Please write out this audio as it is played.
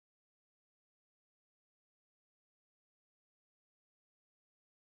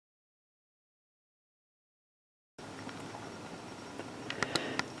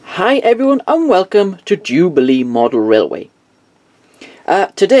Hi everyone and welcome to Jubilee Model Railway.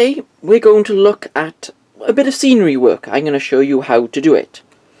 Today we're going to look at a bit of scenery work. I'm going to show you how to do it.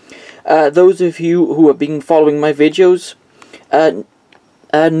 Those of you who have been following my videos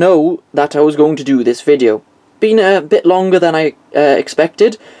know that I was going to do this video. Been a bit longer than I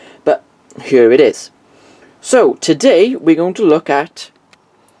expected, but here it is. So today we're going to look at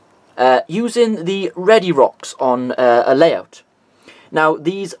using the Ready Rocks on a layout. Now,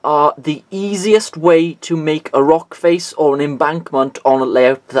 these are the easiest way to make a rock face or an embankment on a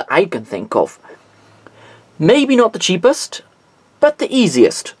layout that I can think of. Maybe not the cheapest, but the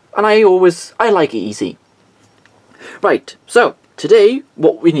easiest. And I like it easy. Right, so today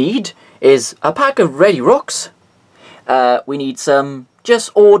what we need is a pack of Ready Rocks. We need some just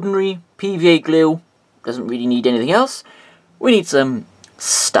ordinary PVA glue. Doesn't really need anything else. We need some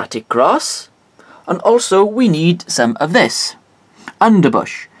static grass. And also we need some of this.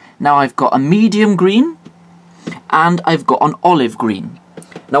 Underbush. Now I've got a medium green and I've got an olive green.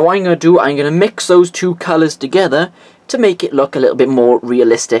 Now what I'm going to mix those two colours together to make it look a little bit more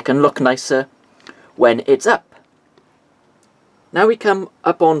realistic and look nicer when it's up. Now we come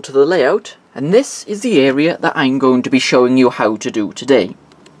up onto the layout, and this is the area that I'm going to be showing you how to do today.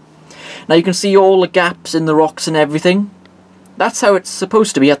 Now you can see all the gaps in the rocks and everything. That's how it's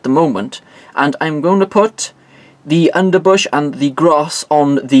supposed to be at the moment, and I'm going to put the underbush and the grass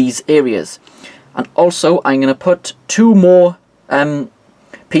on these areas. And also I'm going to put two more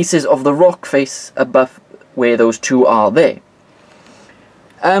pieces of the rock face above where those two are there.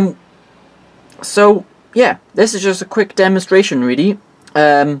 So yeah, this is just a quick demonstration really.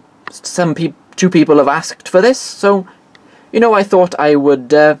 Two people have asked for this, so you know, I thought I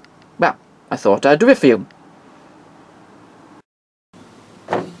would I thought I'd do it for you.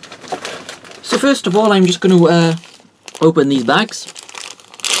 So first of all, I'm just going to open these bags.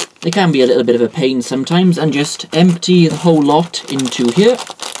 They can be a little bit of a pain sometimes, and just empty the whole lot into here.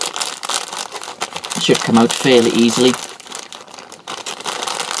 It should come out fairly easily.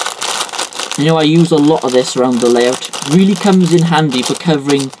 You know, I use a lot of this around the layout. It really comes in handy for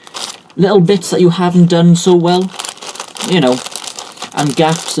covering little bits that you haven't done so well, you know, and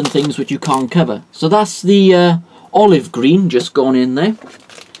gaps and things which you can't cover. So that's the olive green just gone in there.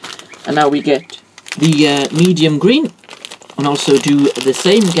 And now we get the medium green, and also do the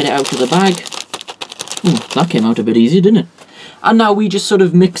same, get it out of the bag. Ooh, that came out a bit easy, didn't it? And now we just sort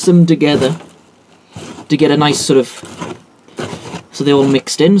of mix them together to get a nice sort of, so they're all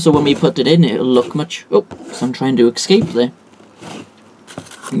mixed in, so when we put it in, it'll look much, oh, so I'm trying to escape there.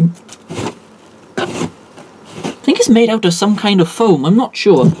 I think it's made out of some kind of foam, I'm not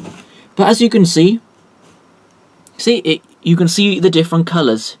sure. But as you can see, you can see the different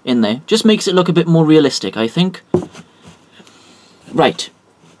colours in there. Just makes it look a bit more realistic, I think. Right.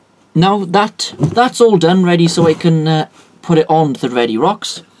 Now that's all done, ready, so I can put it on the Ready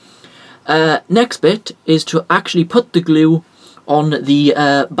Rocks. Next bit is to actually put the glue on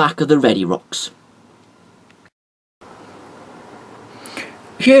the back of the Ready Rocks.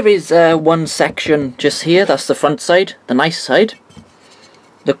 Here is one section just here. That's the front side, the nice side.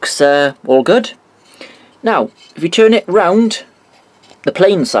 Looks all good. Now, if you turn it round the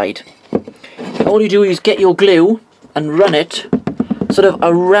plain side, all you do is get your glue and run it sort of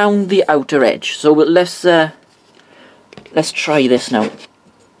around the outer edge. So let's try this now.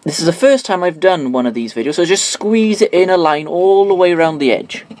 This is the first time I've done one of these videos, so just squeeze it in a line all the way around the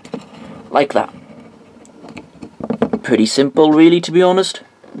edge, like that. Pretty simple, really, to be honest.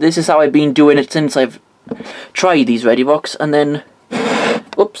 This is how I've been doing it since I've tried these Ready Rocks, and then,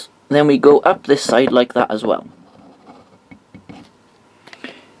 oops. Then we go up this side like that as well.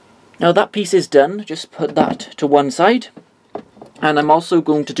 Now that piece is done, just put that to one side. And I'm also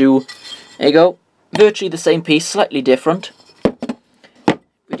going to do, there you go, virtually the same piece, slightly different.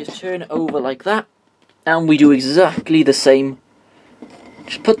 We just turn it over like that, and we do exactly the same.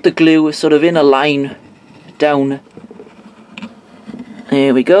 Just put the glue sort of in a line down.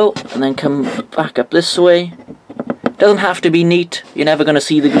 There we go, and then come back up this way. Doesn't have to be neat, you're never going to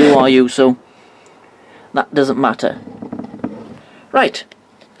see the glue, are you, so that doesn't matter. Right,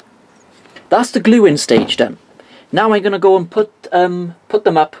 that's the glue-in stage done. Now I'm going to go and put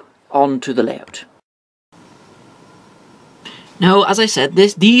them up onto the layout. Now, as I said,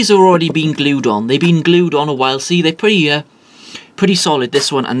 these are already been glued on. They've been glued on a while. See, they're pretty solid,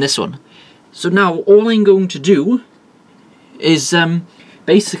 this one and this one. So now all I'm going to do is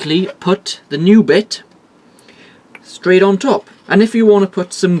basically put the new bit straight on top. And if you want to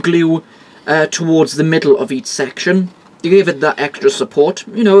put some glue towards the middle of each section to give it that extra support,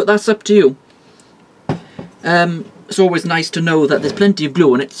 you know, that's up to you. it's always nice to know that there's plenty of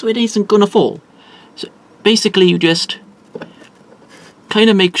glue on it so it isn't gonna fall. So basically you just kind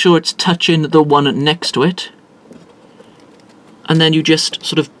of make sure it's touching the one next to it, and then you just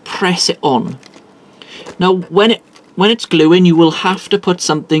sort of press it on. Now when it's gluing, you will have to put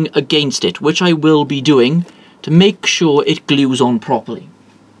something against it, which I will be doing to make sure it glues on properly.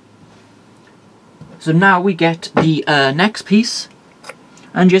 So now we get the next piece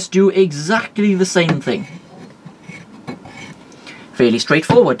and just do exactly the same thing. Fairly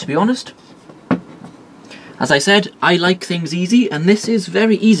straightforward, to be honest. As I said, I like things easy, and this is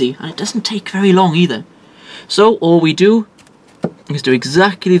very easy, and it doesn't take very long either. So all we do is do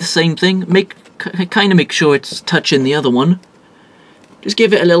exactly the same thing, kind of make sure it's touching the other one. Just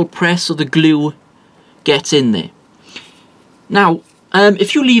give it a little press so the glue gets in there. Now,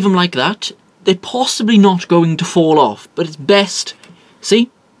 if you leave them like that, they're possibly not going to fall off, but it's best,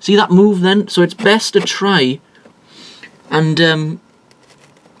 see that move then? So it's best to try and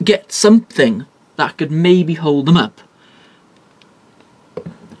get something that could maybe hold them up.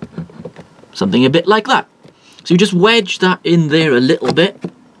 Something a bit like that. So you just wedge that in there a little bit,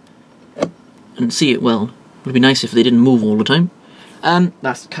 and see it, well, it would be nice if they didn't move all the time.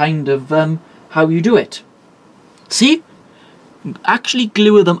 That's kind of how you do it. See? Actually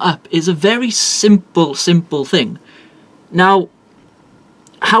glue them up is a very simple thing. Now,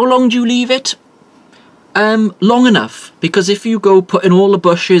 how long do you leave it? Long enough, because if you go putting all the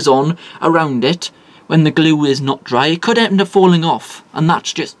bushes on around it when the glue is not dry, it could end up falling off, and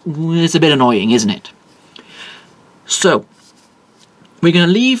that's just, it's a bit annoying, isn't it? So, we're going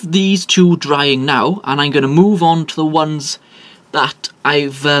to leave these two drying now, and I'm going to move on to the ones that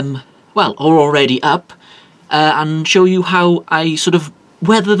I've, well, are already up, and show you how I sort of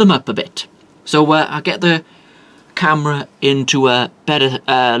weather them up a bit. So I'll get the camera into a better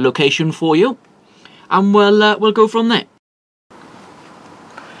location for you, and we'll go from there.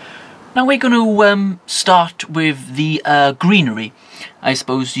 Now we're going to start with the greenery, I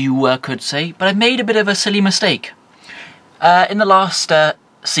suppose you could say, but I made a bit of a silly mistake. In the last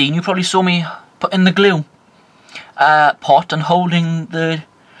scene, you probably saw me putting the glue pot and holding the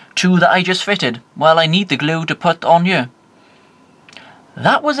two that I just fitted. Well, I need the glue to put on here.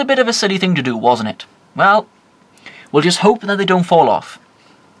 That was a bit of a silly thing to do, wasn't it? Well, we'll just hope that they don't fall off.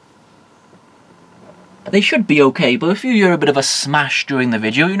 They should be okay, but if you hear a bit of a smash during the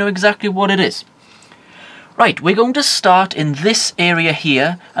video, you know exactly what it is. Right, we're going to start in this area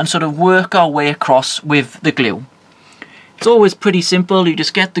here and sort of work our way across with the glue. It's always pretty simple. You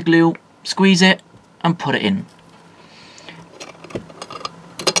just get the glue, squeeze it, and put it in.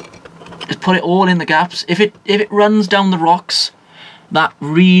 Just put it all in the gaps. If it runs down the rocks, that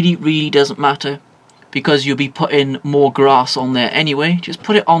really doesn't matter, because you'll be putting more grass on there anyway. Just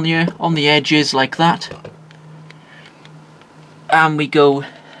put it on the edges like that. And we go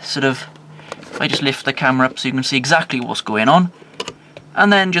sort of, I just lift the camera up so you can see exactly what's going on.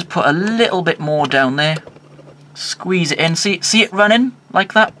 And then just put a little bit more down there. Squeeze it in. See it running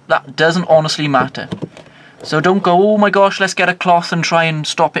like that? That doesn't honestly matter. So don't go, oh my gosh, let's get a cloth and try and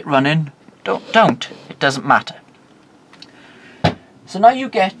stop it running. Don't. It doesn't matter. So now you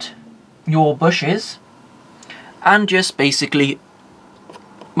get your bushes and just basically,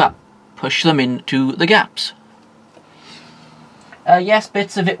 well, push them into the gaps. Yes,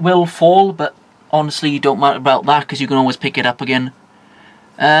 bits of it will fall, but honestly, don't matter about that because you can always pick it up again.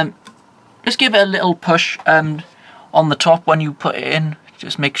 Just give it a little push on the top when you put it in.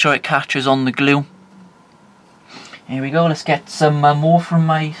 Just make sure it catches on the glue. Here we go, let's get some more from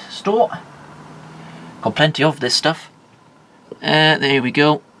my store. Got plenty of this stuff. There we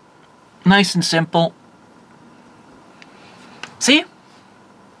go. Nice and simple. See?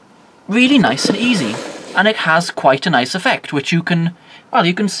 Really nice and easy. And it has quite a nice effect, which you can, well,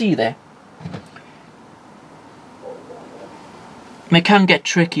 you can see there. It can get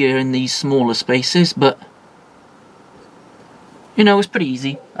trickier in these smaller spaces, but you know, it's pretty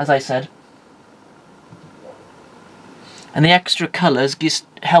easy, as I said. And the extra colours just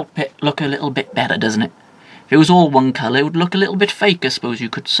help it look a little bit better, doesn't it? If it was all one colour, it would look a little bit fake, I suppose you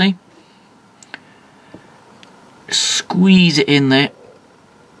could say. Squeeze it in there.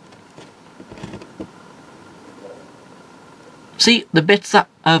 See, the bits that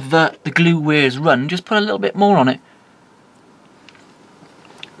of the glue where it's run, just put a little bit more on it.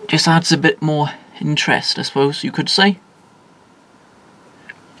 Just adds a bit more interest, I suppose you could say.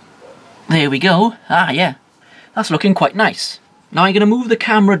 There we go. Ah, yeah. That's looking quite nice. Now I'm going to move the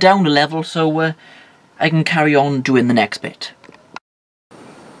camera down a level so I can carry on doing the next bit.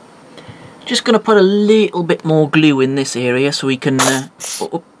 Just going to put a little bit more glue in this area so we can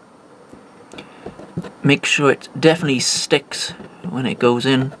make sure it definitely sticks when it goes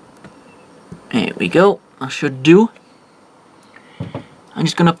in. There we go, that should do. I'm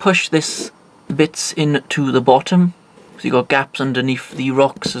just going to push this bits into the bottom, so you've got gaps underneath the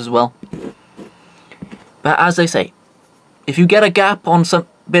rocks as well. But as I say, if you get a gap on some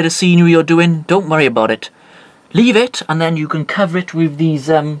bit of scenery you're doing, don't worry about it. Leave it, and then you can cover it with these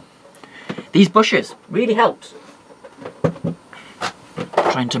bushes. Really helps.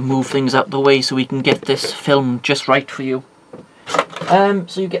 Trying to move things out the way so we can get this film just right for you.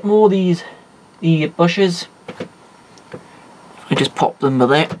 So you get more of the bushes. I just pop them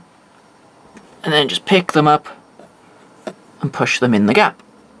there, and then just pick them up and push them in the gap.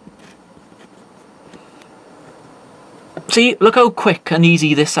 See, look how quick and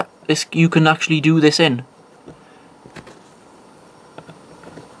easy this you can actually do this in.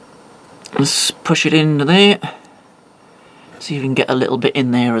 Let's push it into there. See if we can get a little bit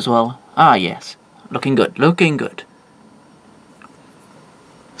in there as well. Ah, yes. Looking good, looking good.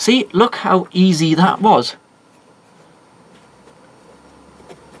 See, look how easy that was.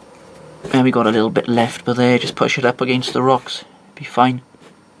 And we got a little bit left, but there, just push it up against the rocks. Be fine.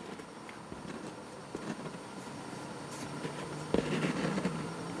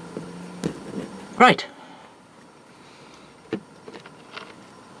 Right.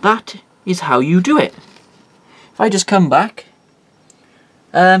 That is how you do it. If I just come back,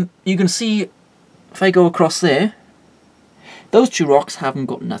 you can see if I go across there, those two rocks haven't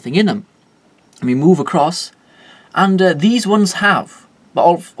got nothing in them. And we move across, and these ones have.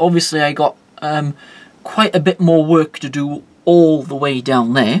 But obviously I got quite a bit more work to do all the way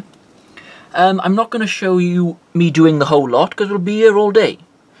down there. I'm not going to show you me doing the whole lot because we'll be here all day.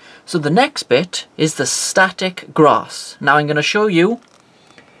 So the next bit is the static grass. Now I'm going to show you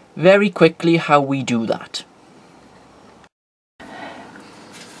very quickly how we do that.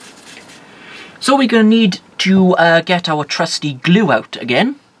 So we're going to need to get our trusty glue out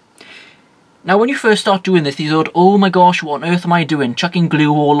again. Now when you first start doing this, you thought, oh my gosh, what on earth am I doing? Chucking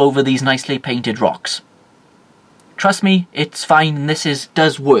glue all over these nicely painted rocks. Trust me, it's fine, and this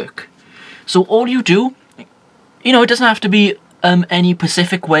does work. So all you do, you know, it doesn't have to be any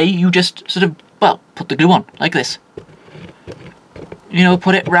specific way, you just sort of, well, put the glue on, like this. You know,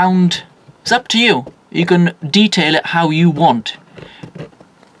 put it round, it's up to you. You can detail it how you want.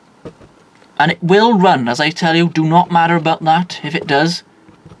 And it will run, as I tell you, do not matter about that, if it does.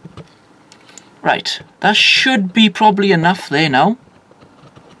 Right, that should be probably enough there now.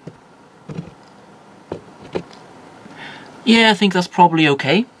 Yeah, I think that's probably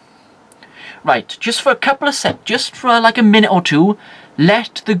okay. Right, just for a couple of just for like a minute or two,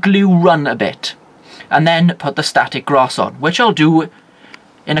 let the glue run a bit. And then put the static grass on, which I'll do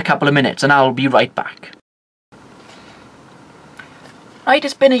in a couple of minutes, and I'll be right back. Right,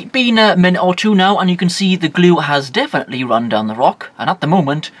 it's been a minute or two now, and you can see the glue has definitely run down the rock, and at the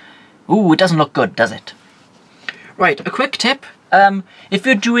moment, ooh, it doesn't look good, does it? Right, a quick tip, if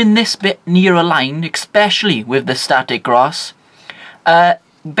you're doing this bit near a line, especially with the static grass,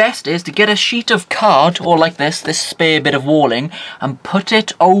 best is to get a sheet of card, or like this spare bit of walling, and put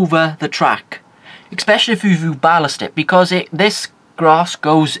it over the track. Especially if you ballast it, because this grass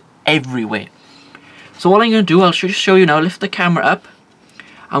goes everywhere. So all I'm going to do, I'll just show you now, lift the camera up,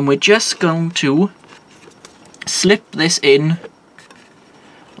 and we're just going to slip this in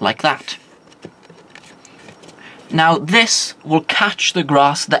like that. Now this will catch the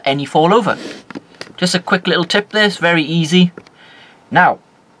grass that any fall over. Just a quick little tip there, it's very easy. Now,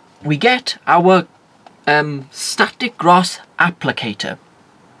 we get our static grass applicator.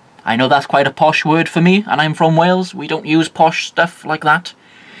 I know that's quite a posh word for me, and I'm from Wales, we don't use posh stuff like that.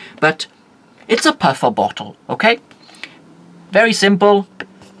 But it's a puffer bottle, okay? Very simple.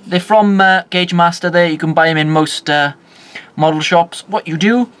 They're from Gauge Master there, you can buy them in most model shops. What you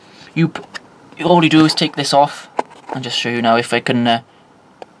do, all you do is take this off. I'll just show you now if I can...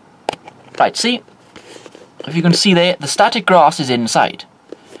 Right, see? If you can see there, the static grass is inside.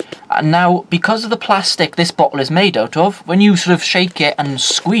 And now, because of the plastic this bottle is made out of, when you sort of shake it and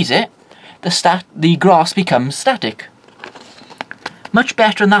squeeze it, the grass becomes static. Much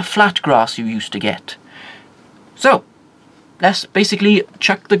better than that flat grass you used to get. So, let's basically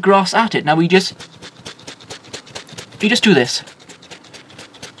chuck the grass at it. Now you just do this.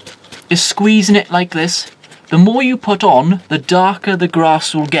 Just squeezing it like this. The more you put on, the darker the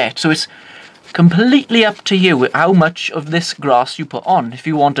grass will get. So it's completely up to you how much of this grass you put on. If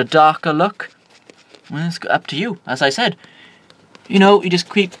you want a darker look, well, it's up to you. As I said, you know, you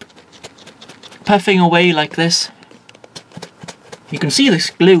just keep puffing away like this. You can see this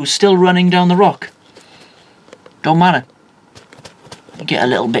glue still running down the rock. Don't matter. Get a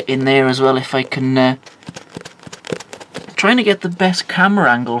little bit in there as well if I can trying to get the best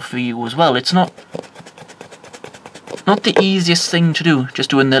camera angle for you as well. It's not the easiest thing to do,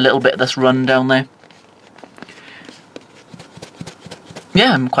 just doing the little bit of this run down there.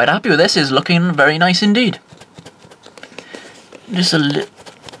 Yeah, I'm quite happy with this. It's looking very nice indeed. Just a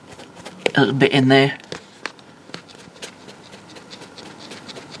little bit in there.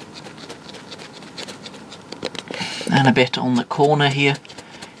 And a bit on the corner here.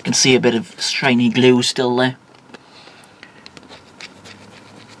 You can see a bit of shiny glue still there.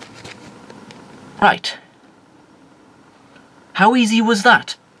 Right. How easy was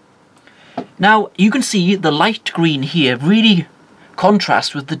that? Now, you can see the light green here really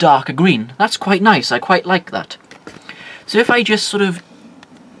contrasts with the darker green. That's quite nice. I quite like that. So if I just sort of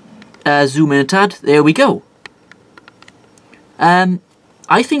zoom in a tad, there we go.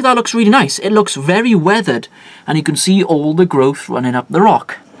 I think that looks really nice. It looks very weathered, and you can see all the growth running up the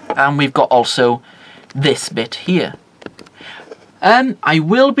rock. And we've got also this bit here. I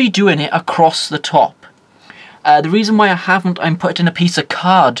will be doing it across the top. The reason why I haven't, I'm putting a piece of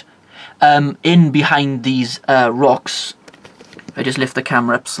card in behind these rocks. I just lift the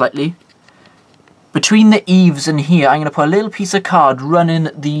camera up slightly. Between the eaves and here, I'm going to put a little piece of card running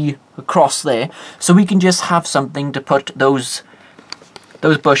across there, so we can just have something to put those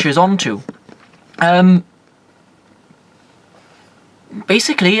bushes onto.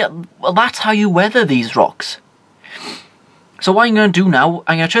 Basically, well, that's how you weather these rocks. So what I'm going to do now,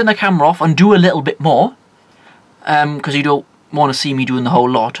 I'm going to turn the camera off and do a little bit more, because you don't want to see me doing the whole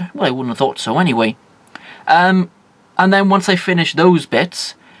lot. Well, I wouldn't have thought so anyway. And then once I finish those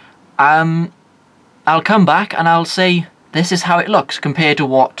bits, I'll come back and I'll say this is how it looks compared to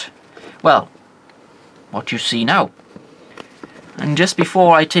what you see now. And just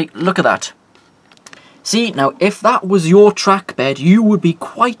before I take a look at that, see, now if that was your track bed, you would be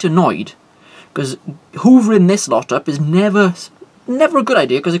quite annoyed, because hoovering this lot up is never a good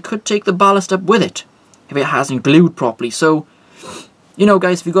idea, because it could take the ballast up with it if it hasn't glued properly. So, you know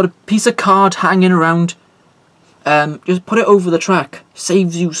guys, if you've got a piece of card hanging around, just put it over the track.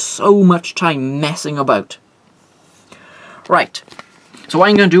 Saves you so much time messing about. Right, so what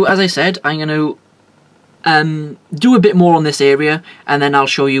I'm going to do, as I said, I'm going to do a bit more on this area, and then I'll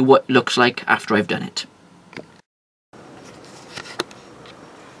show you what it looks like after I've done it.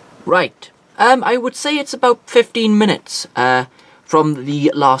 Right, I would say it's about 15 minutes from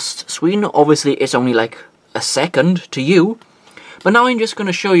the last screen. Obviously it's only like a second to you, but now I'm just going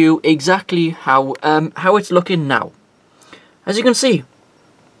to show you exactly how it's looking now. As you can see,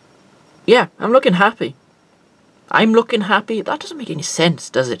 yeah, I'm looking happy. I'm looking happy. That doesn't make any sense,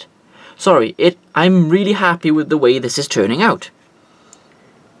 does it? Sorry, I'm really happy with the way this is turning out.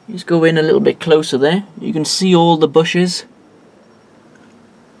 Just go in a little bit closer there. You can see all the bushes.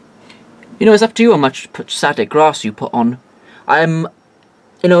 You know, it's up to you how much static grass you put on. You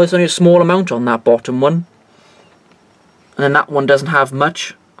know, it's only a small amount on that bottom one. And then that one doesn't have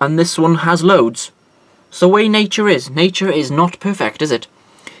much, and this one has loads. So the way nature is not perfect, is it?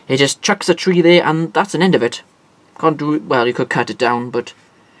 It just chucks a tree there and that's an end of it. Can't do it, well, you could cut it down, but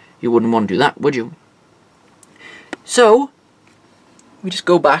you wouldn't want to do that, would you? So, we just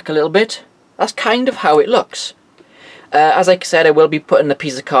go back a little bit. That's kind of how it looks. As I said, I will be putting a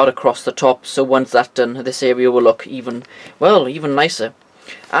piece of card across the top, so once that's done, this area will look even nicer.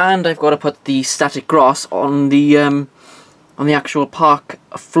 And I've got to put the static grass on the actual park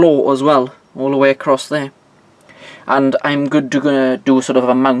floor as well, all the way across there. And I'm gonna do sort of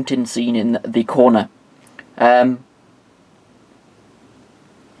a mountain scene in the corner.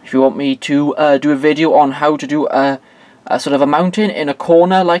 If you want me to do a video on how to do a sort of a mountain in a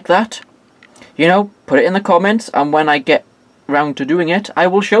corner like that, you know, put it in the comments, and when I get round to doing it, I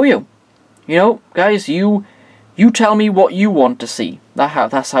will show you. You know, guys, you tell me what you want to see.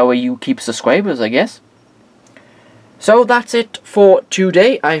 That's how you keep subscribers, I guess. So that's it for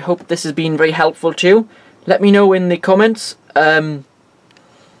today. I hope this has been very helpful too. Let me know in the comments, you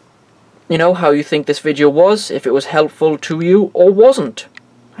know, how you think this video was, if it was helpful to you or wasn't.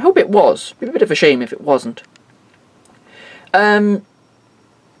 I hope it was. It'd be a bit of a shame if it wasn't.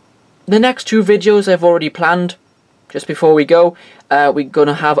 The next two videos I've already planned. Just before we go, we're going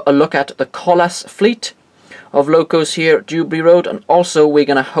to have a look at the Collas fleet of locos here at Dewberry Road, and also we're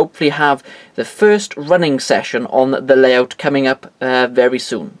going to hopefully have the first running session on the layout coming up very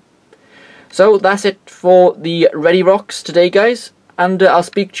soon. So that's it for the Ready Rocks today, guys, and I'll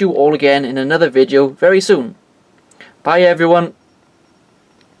speak to you all again in another video very soon. Bye everyone.